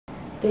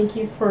Thank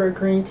you for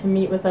agreeing to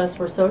meet with us.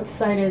 We're so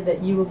excited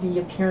that you will be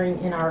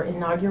appearing in our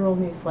inaugural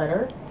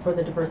newsletter for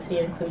the Diversity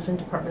and Inclusion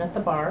Department at the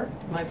Bar.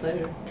 My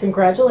pleasure.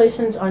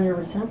 Congratulations on your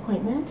recent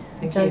appointment,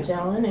 Thank Judge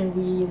Allen, and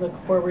we look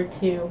forward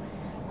to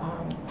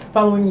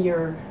following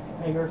your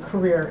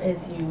career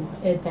as you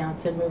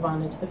advance and move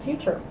on into the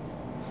future.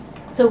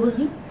 So will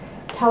you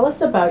tell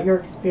us about your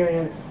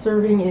experience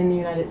serving in the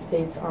United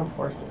States Armed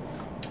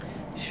Forces?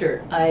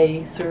 Sure.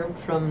 I served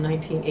from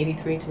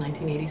 1983 to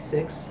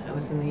 1986. I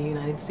was in the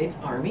United States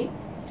Army.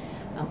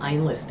 I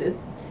enlisted,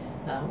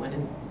 went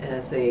in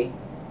as a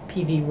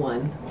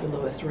PV-1, the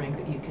lowest rank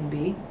that you can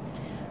be.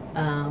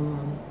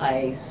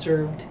 I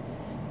served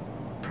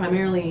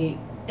primarily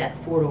at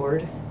Fort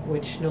Ord,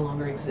 which no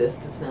longer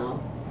exists. It's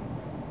now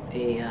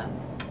a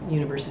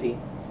university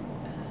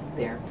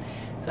there.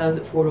 So I was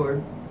at Fort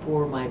Ord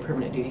for my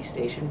permanent duty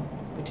station,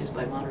 which is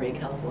by Monterey,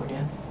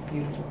 California.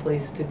 Beautiful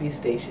place to be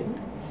stationed.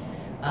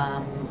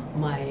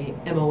 My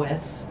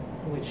MOS,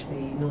 which the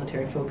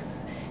military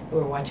folks who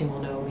are watching will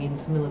know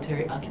means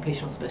Military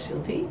Occupational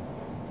Specialty,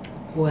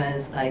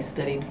 was I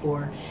studied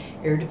for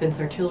Air Defense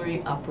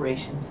Artillery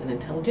Operations and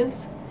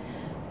Intelligence.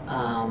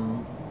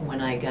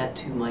 When I got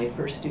to my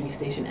first duty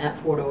station at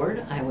Fort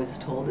Ord, I was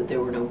told that there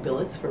were no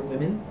billets for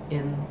women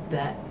in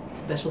that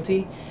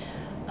specialty.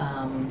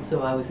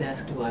 So I was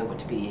asked, do I want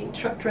to be a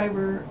truck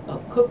driver, a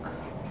cook,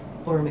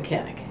 or a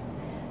mechanic?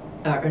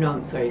 Or no,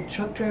 I'm sorry,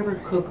 truck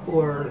driver, cook,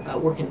 or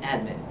work in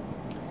admin.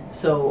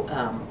 So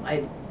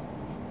I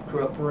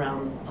grew up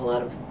around a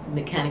lot of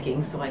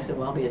mechanicking, so I said,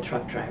 well, I'll be a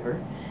truck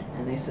driver.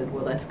 And they said,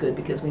 well, that's good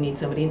because we need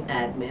somebody in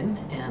admin.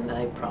 And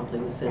I promptly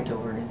was sent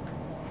over and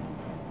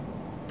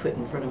put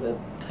in front of a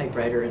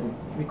typewriter and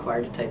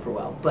required to type for a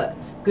while. But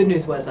good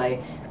news was I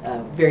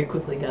very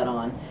quickly got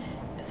on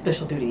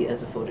special duty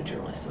as a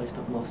photojournalist, so I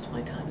spent most of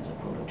my time as a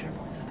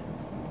photojournalist.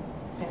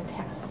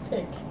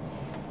 Fantastic.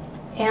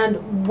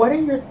 And what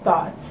are your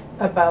thoughts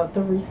about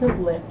the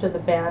recent lift of the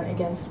ban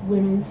against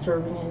women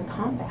serving in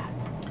combat?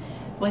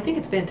 Well, I think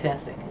it's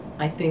fantastic.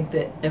 I think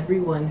that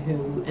everyone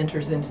who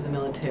enters into the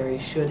military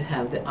should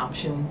have the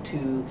option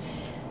to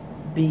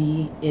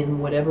be in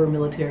whatever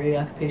military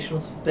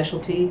occupational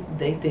specialty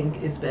they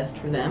think is best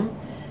for them,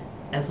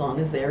 as long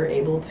as they're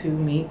able to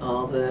meet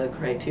all the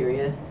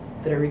criteria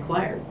that are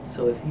required.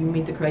 So if you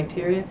meet the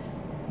criteria,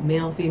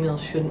 male, female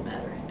shouldn't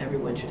matter.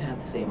 Everyone should have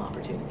the same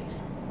opportunities.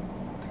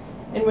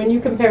 And when you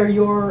compare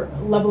your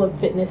level of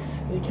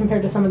fitness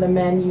compared to some of the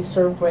men you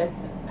served with,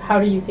 how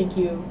do you think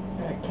you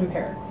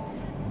compare?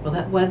 Well,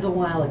 that was a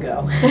while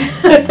ago.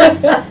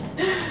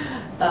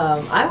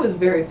 I was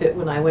very fit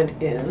when I went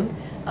in.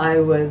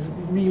 I was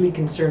really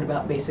concerned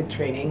about basic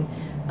training.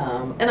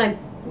 And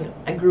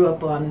I grew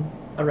up on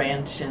a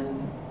ranch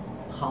and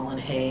hauling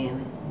hay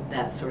and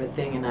that sort of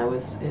thing, and I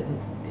was,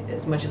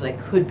 as much as I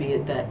could be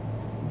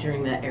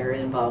during that era,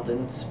 involved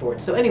in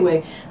sports. So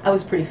anyway, I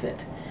was pretty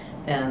fit.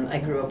 And I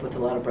grew up with a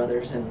lot of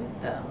brothers and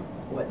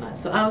whatnot.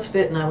 So I was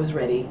fit and I was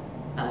ready.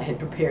 I had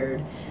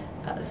prepared.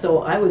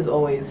 So I was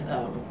always,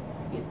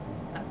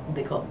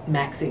 they call it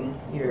maxing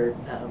your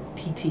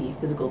PT,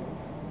 physical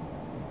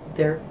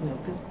therapy,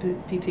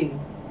 PT.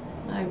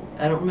 I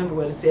don't remember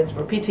what it stands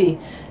for, PT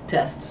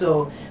test.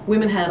 So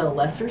women had a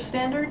lesser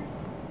standard,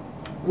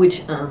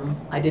 which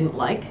I didn't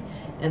like.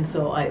 And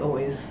so I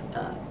always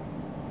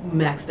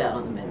maxed out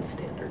on the men's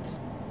standards.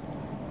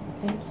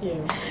 Thank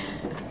you.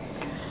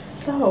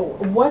 So,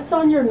 what's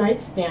on your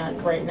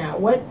nightstand right now?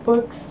 What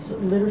books,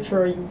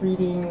 literature are you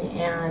reading,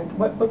 and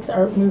what books,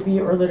 art, movie,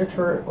 or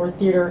literature or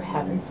theater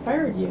have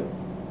inspired you?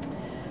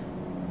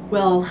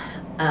 Well,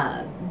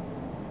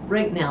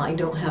 right now I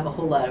don't have a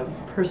whole lot of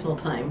personal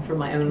time for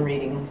my own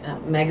reading.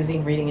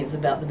 Magazine reading is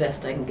about the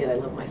best I can get. I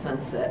love my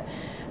Sunset.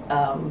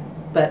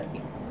 But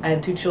I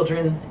have 2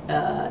 children,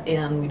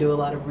 and we do a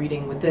lot of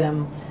reading with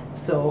them.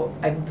 So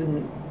I've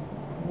been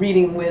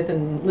reading with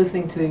and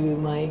listening to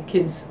my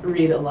kids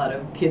read a lot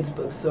of kids'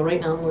 books. So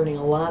right now I'm learning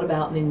a lot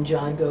about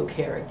Ninjago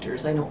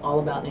characters. I know all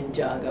about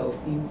Ninjago.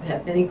 If you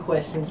have any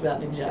questions about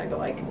Ninjago,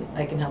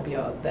 I can help you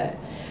out with that.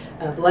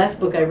 The last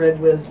book I read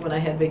was when I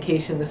had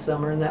vacation this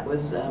summer, and that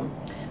was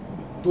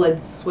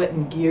Blood, Sweat,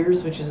 and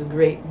Gears, which is a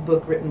great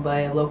book written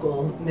by a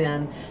local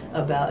man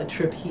about a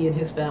trip he and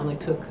his family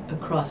took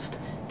across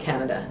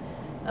Canada,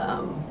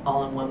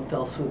 all in one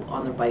fell swoop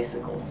on their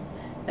bicycles.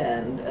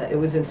 And it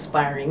was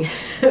inspiring,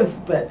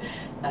 but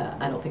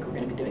I don't think we're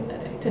going to be doing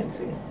that anytime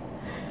soon.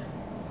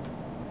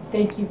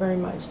 Thank you very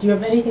much. Do you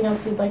have anything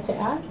else you'd like to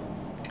add?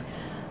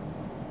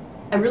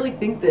 I really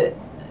think that,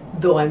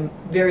 though I'm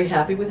very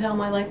happy with how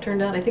my life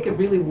turned out, I think it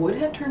really would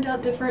have turned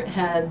out different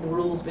had the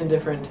rules been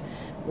different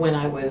when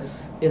I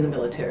was in the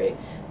military.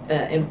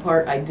 In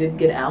part, I did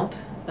get out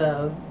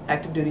of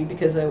active duty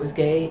because I was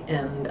gay,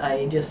 and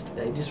I just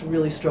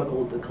really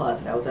struggled with the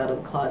closet. I was out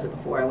of the closet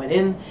before I went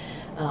in.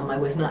 I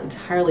was not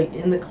entirely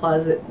in the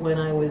closet when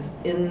I was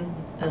in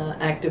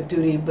active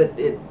duty, but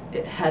it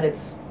had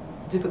its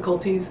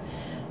difficulties.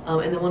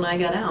 And then when I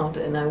got out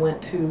and I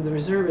went to the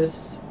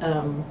reservists,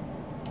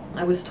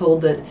 I was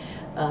told that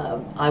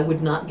I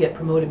would not get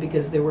promoted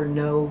because there were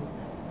no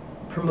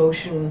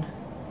promotion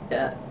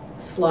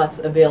slots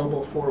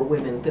available for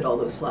women, that all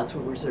those slots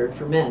were reserved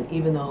for men,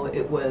 even though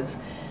it was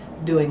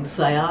doing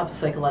PSYOPs,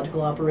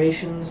 psychological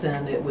operations,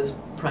 and it was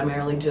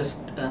primarily just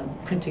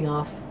printing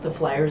off the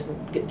flyers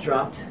that get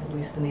dropped, at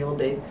least in the old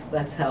days.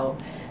 That's how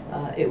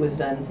it was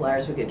done.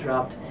 Flyers would get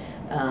dropped.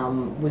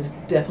 Was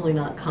definitely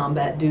not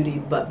combat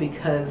duty, but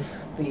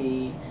because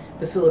the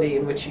facility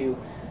in which you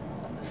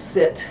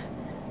sit,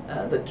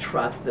 the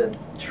truck, the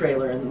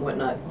trailer, and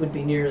whatnot would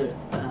be near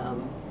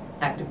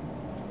active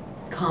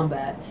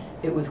combat,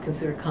 it was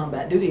considered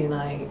combat duty, and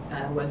I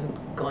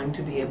wasn't going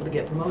to be able to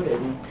get promoted.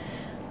 And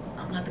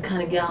I'm not the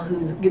kind of gal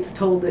who gets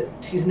told that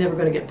she's never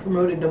going to get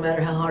promoted no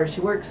matter how hard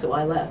she works, so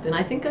I left. And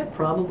I think I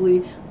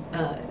probably,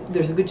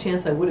 there's a good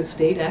chance I would have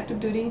stayed active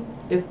duty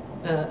if,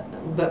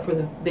 but for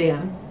the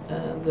ban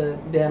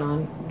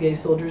on gay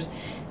soldiers.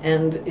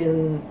 And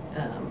in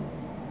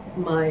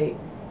my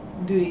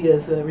duty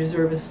as a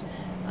reservist,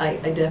 I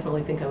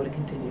definitely think I would have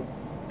continued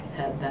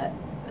had that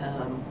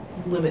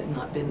limit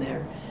not been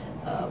there,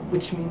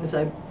 which means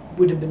I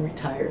would have been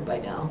retired by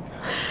now.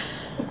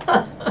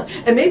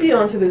 And maybe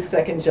on to this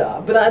second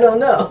job, but I don't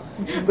know.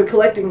 But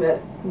collecting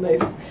that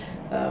nice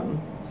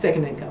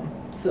second income.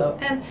 So,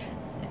 and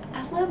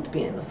I loved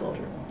being a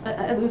soldier.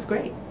 It was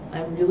great.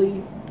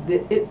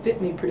 It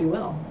fit me pretty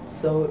well.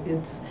 So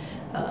it's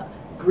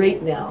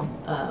great now,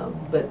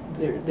 but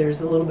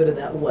there's a little bit of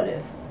that what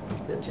if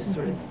that just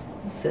sort of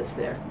sits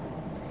there.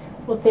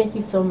 Well, thank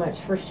you so much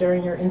for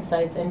sharing your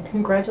insights, and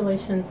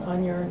congratulations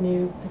on your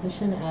new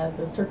position as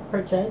a circuit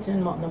court judge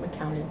in Multnomah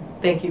County.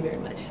 Thank you very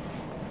much.